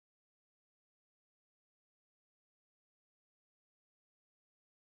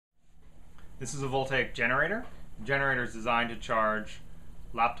This is a Voltaic generator. The generator is designed to charge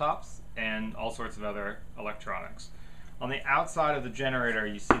laptops and all sorts of other electronics. On the outside of the generator,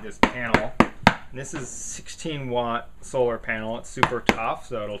 you see this panel. And this is a 16-watt solar panel. It's super tough,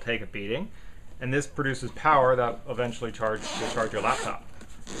 so it'll take a beating. And this produces power that will eventually charge your laptop.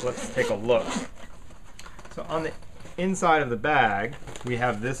 So let's take a look. So on the inside of the bag, we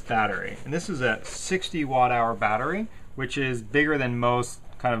have this battery. And this is a 60 watt-hour battery, which is bigger than most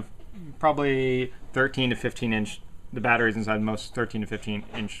kind of probably 13 to 15 inch, the batteries inside most 13 to 15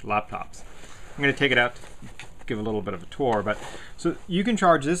 inch laptops. I'm going to take it out to give a little bit of a tour, but so you can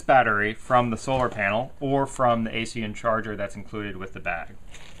charge this battery from the solar panel or from the AC and charger that's included with the bag.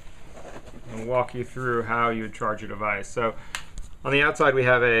 I'll walk you through how you would charge your device. So on the outside we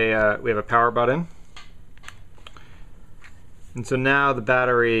have a power button. And so now the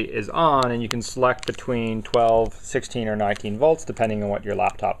battery is on, and you can select between 12, 16, or 19 volts, depending on what your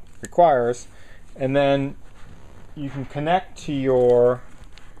laptop requires. And then you can connect to your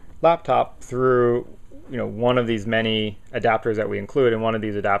laptop through one of these many adapters that we include, and one of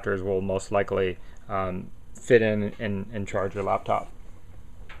these adapters will most likely fit in and charge your laptop.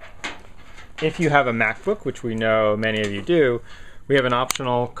 If you have a MacBook, which we know many of you do, we have an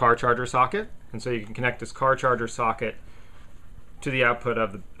optional car charger socket. And so you can connect this car charger socket to the output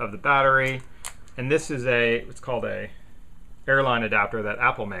of the battery, and this is it's called a Airline Adapter that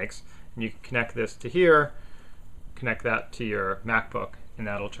Apple makes, and you can connect this to here, connect that to your MacBook, and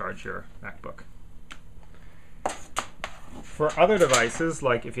that'll charge your MacBook. For other devices,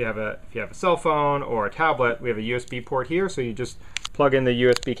 like if you have a cell phone or a tablet, we have a USB port here, so you just plug in the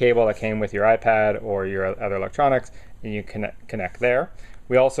USB cable that came with your iPad or your other electronics, and you connect there.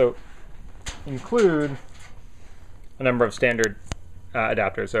 We also include a number of standard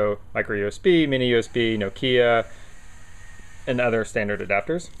adapters, so micro USB, mini USB, Nokia, and other standard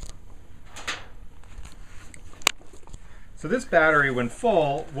adapters. So this battery, when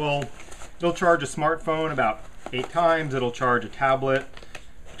full, it'll charge a smartphone about 8 times. It'll charge a tablet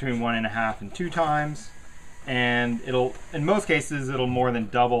between 1.5 and 2 times, and in most cases, it'll more than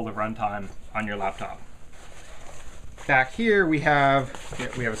double the runtime on your laptop. Back here we have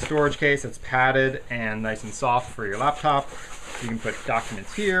a storage case that's padded and nice and soft for your laptop. You can put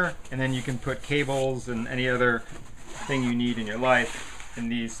documents here, and then you can put cables and any other thing you need in your life in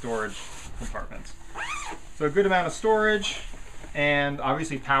these storage compartments. So a good amount of storage, and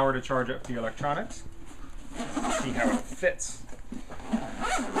obviously power to charge up the electronics. Let's see how it fits.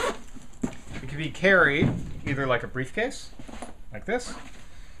 It can be carried either like a briefcase, like this.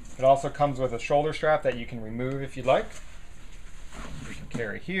 It also comes with a shoulder strap that you can remove if you'd like. You can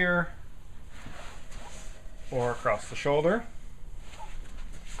carry here or across the shoulder.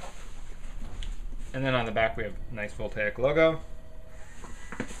 And then on the back we have a nice Voltaic logo.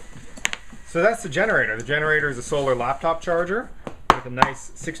 So that's the generator. The generator is a solar laptop charger with a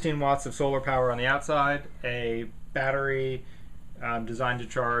nice 16 watts of solar power on the outside, a battery designed to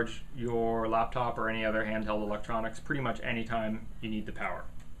charge your laptop or any other handheld electronics pretty much anytime you need the power.